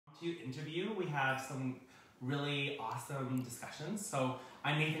cute interview. We have some really awesome discussions. So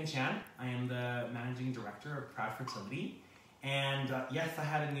I'm Nathan Chan. I am the Managing Director of Proud Fertility. And yes, I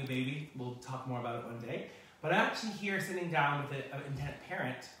had a new baby. We'll talk more about it one day. But I'm actually here sitting down with an intended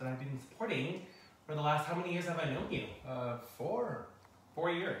parent that I've been supporting for the last, how many years have I known you? 4.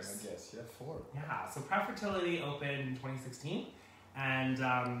 4 years. I guess, yeah, 4. Yeah, so Proud Fertility opened in 2016. And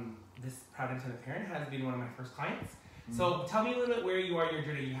this Proud Intended Parent has been one of my first clients. So tell me a little bit where you are in your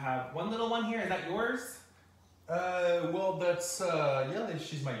journey. You have one little one here. Is that yours? Well, that's, yeah,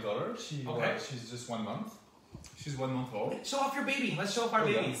 she's my daughter. She's just 1 month. She's 1 month old. Show off your baby. Let's show off our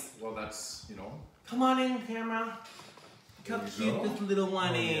babies. Well, that's, you know. Come on in, camera. Look how cute this little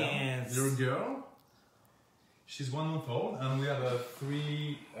one is. Yeah. Little girl. She's 1 month old, and we have a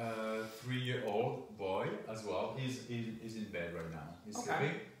 3-year-old boy as well. He's in bed right now. He's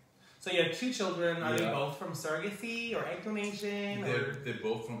sleeping. So you have 2 children. Are they both from surrogacy or egg donation? They're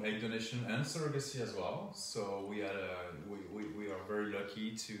both from egg donation and surrogacy as well. So we had we are very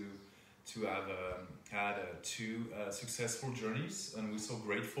lucky to have had 2 successful journeys, and we're so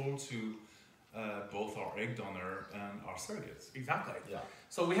grateful to both our egg donor and our surrogates. Exactly. Yeah.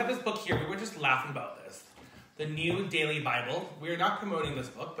 So we have this book here. We were just laughing about this. The New Daily Bible. We're not promoting this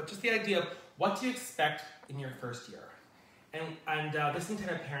book, but just the idea of what to expect in your first year. And this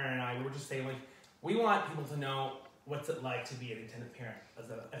intended parent and I, we were just saying, like, we want people to know what's it like to be an intended parent.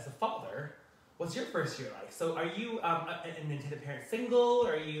 As a father, what's your first year like? So are you an intended parent single?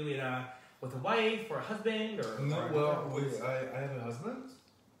 Or are you with a wife or a husband? I have a husband.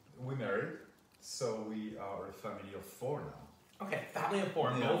 We're married, so we are a family of 4 now. Okay, family of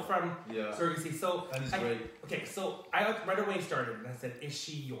 4, both from surrogacy. So and it's great. Okay, so I right away started and I said, is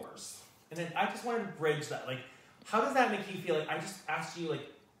she yours? And then I just wanted to bridge that, like, how does that make you feel? Like, I just asked you, like,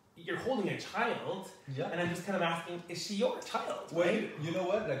 you're holding a child, and I'm just kind of asking, is she your child? Well, right? You know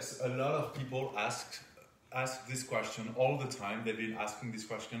what? Like, a lot of people ask this question all the time. They've been asking this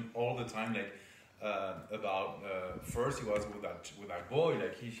question all the time, like, about first he was with that boy,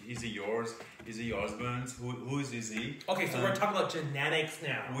 like, is he yours? Is he your husband? Who is he? Okay, so we're talking about genetics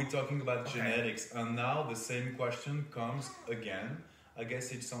now. We're talking about genetics, and now the same question comes again. I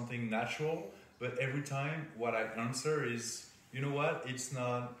guess it's something natural. But every time, what I answer is, you know what? It's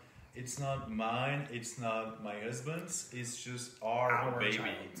not mine. It's not my husband's. It's just our baby.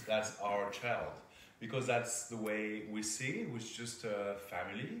 Child. That's our child, because that's the way we see it. It's just a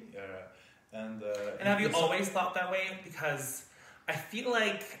family. And have you always thought that way? Because I feel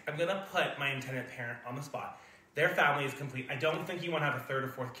like I'm gonna put my intended parent on the spot. Their family is complete. I don't think you want to have a 3rd or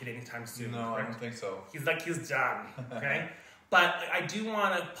 4th kid anytime soon. No, correct? I don't think so. He's done. Okay. But I do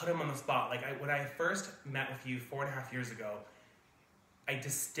want to put him on the spot. Like, when I first met with you 4.5 years ago, I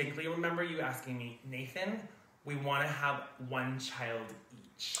distinctly remember you asking me, Nathan, we want to have 1 child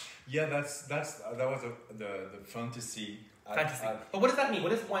each. Yeah, that was the fantasy. Fantasy. But what does that mean?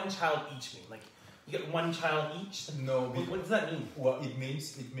 What does 1 child each mean? Like, you get 1 child each? No. What does that mean? Well, it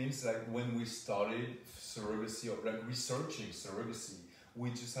means like when we started surrogacy, or like researching surrogacy, we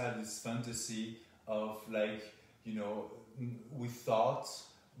just had this fantasy of, like, you know, we thought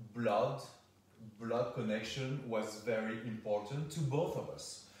blood connection was very important to both of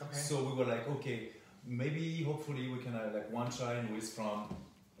us. Okay. So we were like, okay, maybe hopefully we can have like 1 child who is from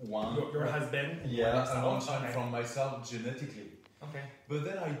your husband, and 1 child from myself genetically. Okay. But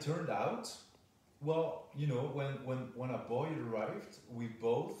then it turned out, well, you know, when a boy arrived, we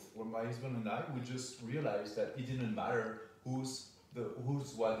both, my husband and I, we just realized that it didn't matter who's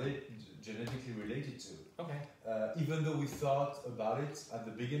what they genetically related to. Okay. Even though we thought about it at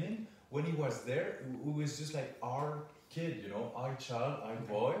the beginning, when he was there, it was just like our kid, you know, our child, our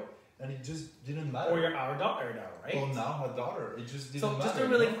boy, and it just didn't matter. Or you're our daughter now, right? Or now our daughter. It just didn't matter. So just a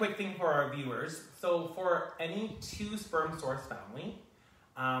really quick thing for our viewers. So for any 2 sperm source family,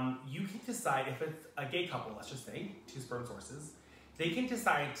 you can decide if it's a gay couple, let's just say, 2 sperm sources, they can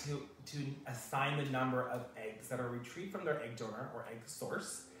decide to assign the number of eggs that are retrieved from their egg donor or egg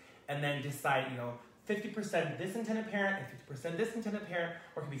source, and then decide, you know, 50% this intended parent and 50% this intended parent,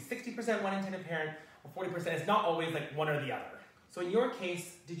 or it could be 60% one intended parent, or 40%. It's not always like one or the other. So in your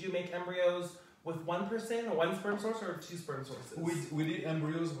case, did you make embryos with 1 person or 1 sperm source, or 2 sperm sources? We did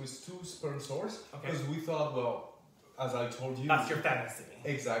embryos with 2 sperm sources, because we thought, well, as I told you, that's your fantasy.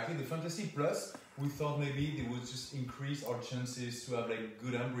 Exactly, the fantasy. Plus, we thought maybe they would just increase our chances to have like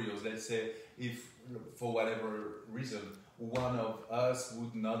good embryos. Let's say if for whatever reason one of us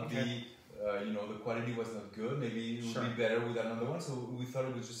would not be, you know, the quality was not good, maybe it would be better with another one. So we thought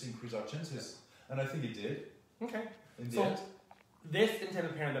it would just increase our chances, and I think it did. Okay. In the end. This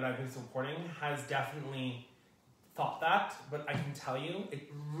intended parent that I've been supporting has definitely thought that, but I can tell you,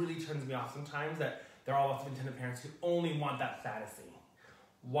 it really turns me off sometimes that there are lots of intended parents who only want that fantasy.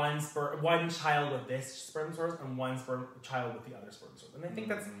 One child with this sperm source and one child with the other sperm source. And I think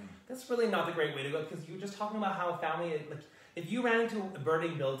that's really not the great way to go, because you're just talking about how family, like, if you ran into a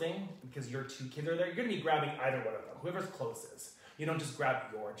burning building because your 2 kids are there, you're going to be grabbing either one of them, whoever's closest. You don't just grab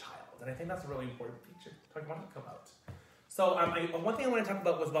your child. And I think that's a really important feature I want to talk about. So one thing I want to talk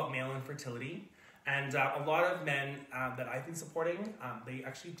about was about male infertility. And a lot of men that I've been supporting, they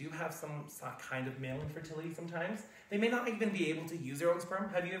actually do have some kind of male infertility sometimes. They may not even be able to use their own sperm.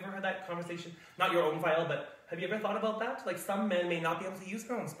 Have you ever heard that conversation? Not your own file, but have you ever thought about that? Like, some men may not be able to use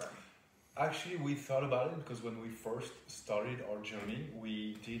their own sperm. Actually, we thought about it because when we first started our journey,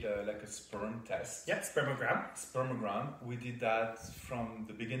 we did like a sperm test. Yeah, spermogram. Spermogram. We did that from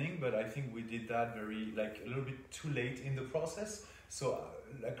the beginning, but I think we did that a little bit too late in the process. So,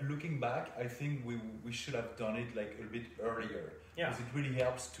 like, looking back, I think we should have done it like a bit earlier. Yeah. Because it really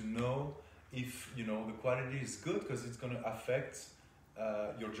helps to know if, you know, the quality is good, because it's going to affect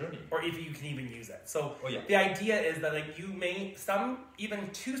your journey. Or if you can even use it. So yeah. The idea is that, like, even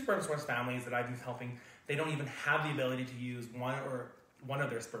 2 sperm source families that I've been helping, they don't even have the ability to use one of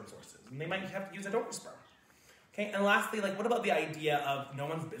their sperm sources. And they might have to use a donor sperm. Okay, and lastly, like, what about the idea of no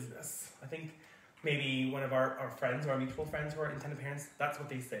one's business? I think maybe one of our friends, or our mutual friends who are intended parents, that's what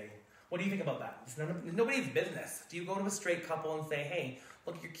they say. What do you think about that? It's nobody's business. Do you go to a straight couple and say, hey,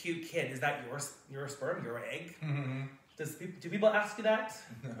 look at your cute kid, is that your sperm, your egg? Mm-hmm. Do people ask you that?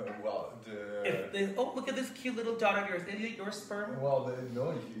 Well, look at this cute little daughter of yours. Is it your sperm? Well,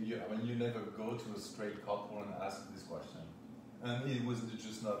 no. You never go to a straight couple and ask this question, and it was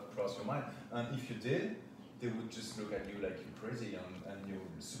just not cross your mind. And if you did, they would just look at you like you're crazy and you're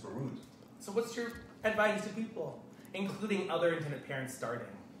super rude. So, what's your advice to people, including other intended parents starting?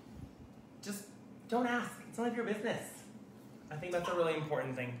 Just don't ask. It's none of your business. I think that's a really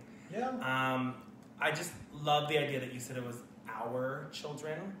important thing. Yeah. I just love the idea that you said it was our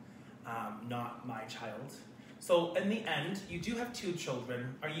children, not my child. So in the end, you do have 2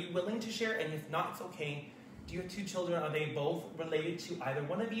 children. Are you willing to share? And if not, it's okay. Do you have 2 children? Are they both related to either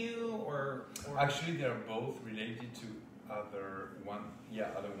one of you, or? Actually, they're both related to other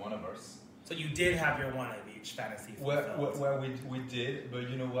one of us. So you did have your one of each fantasy fulfilled. Well, we did, but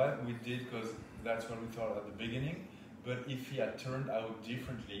you know what? We did because that's what we thought at the beginning. But if he had turned out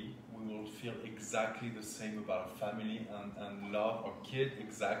differently, we will feel exactly the same about our family and love our kid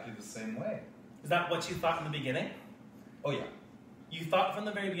exactly the same way. Is that what you thought in the beginning? Oh, yeah. You thought from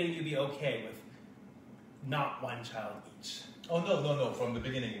the very beginning you'd be okay with not one child each? Oh, no. From the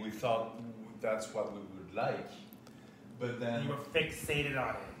beginning, we thought that's what we would like. But then... You were fixated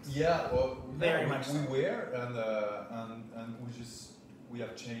on it. Yeah, well, very much we were, and we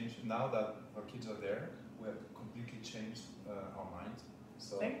have changed. Now that our kids are there, we have completely changed our mind.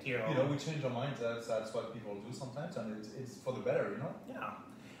 So, thank you. You know, we change our minds. That's what people do sometimes, and it's for the better, you know. Yeah,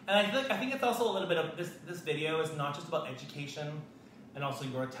 and I think it's also a little bit of this video is not just about education and also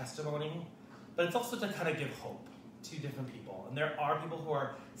your testimony, but it's also to kind of give hope to different people. And there are people who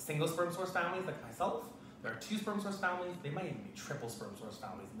are single sperm source families like myself. There are 2 sperm source families. They might even be triple sperm source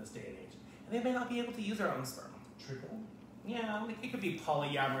families in this day and age, and they may not be able to use their own sperm. Triple? Yeah, like it could be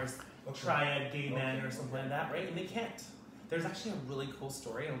polyamorous, triad, gay men, or something like that, right? And they can't. There's actually a really cool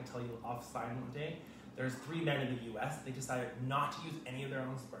story I'll tell you offline one day. There's 3 men in the US. They decided not to use any of their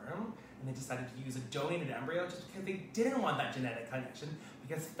own sperm, and they decided to use a donated embryo just because they didn't want that genetic connection,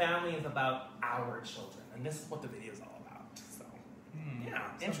 because family is about our children, and this is what the video is all about. So, yeah,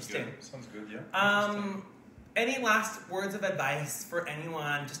 interesting. Sounds good, yeah. Any last words of advice for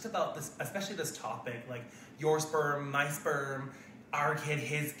anyone just about this, especially this topic, like your sperm, my sperm, our kid,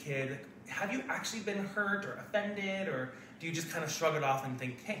 his kid? Have you actually been hurt or offended, or do you just kind of shrug it off and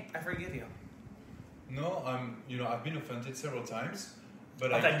think, hey, I forgive you? No, I've been offended several times.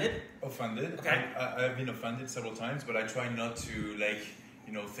 But Offended? Offended. Okay. I've been offended several times, but I try not to,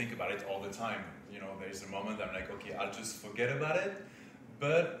 think about it all the time. You know, there's a moment I'm like, okay, I'll just forget about it.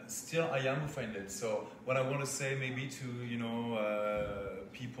 But still, I am offended. So what I want to say maybe to,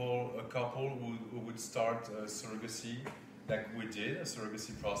 people, a couple who would start surrogacy, like we did, a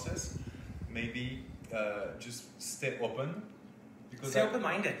surrogacy process, maybe just stay open. Stay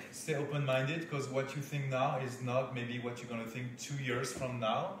open-minded. Stay open-minded, because what you think now is not maybe what you're going to think 2 years from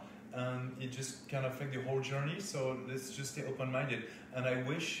now. And it just can affect the whole journey. So let's just stay open-minded. And I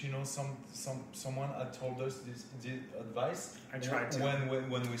wish, someone had told us this advice. I tried to.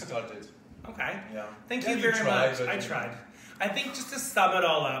 When we started. Okay. Yeah. Thank you very much. I tried. I think just to sum it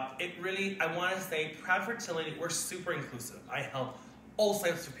all up, I want to say, Proud Fertility, we're super inclusive. I help all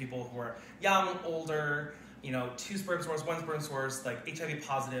types of people who are young, older, you know, 2 sperm source, 1 sperm source, like HIV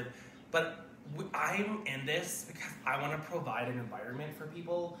positive. But I'm in this because I want to provide an environment for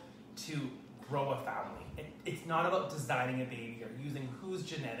people to grow a family. It's not about designing a baby or using whose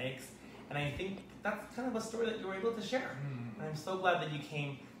genetics. And I think that's kind of a story that you were able to share. And I'm so glad that you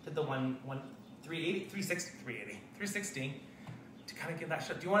came to the 360 to kind of give that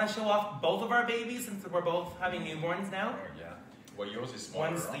show. Do you want to show off both of our babies since we're both having newborns now? Oh, yeah. Well, yours is smaller.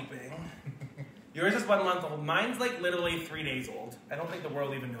 One's sleeping. Yours is 1 month old. Mine's like literally 3 days old. I don't think the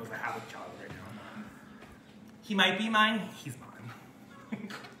world even knows I have a child right now. He might be mine. He's mine.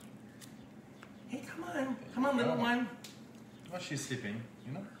 Hey, come on, little one. Well, she's sleeping,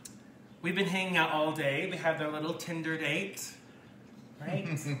 you know. We've been hanging out all day. We had their little Tinder date, right?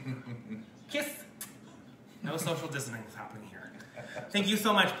 Kiss. No social distancing is happening here. Thank you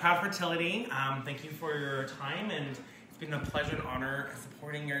so much, Proud Fertility. Thank you for your time, and it's been a pleasure and honor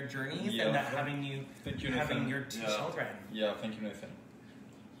supporting your journeys and having you having your 2 children. Yeah, thank you, Nathan.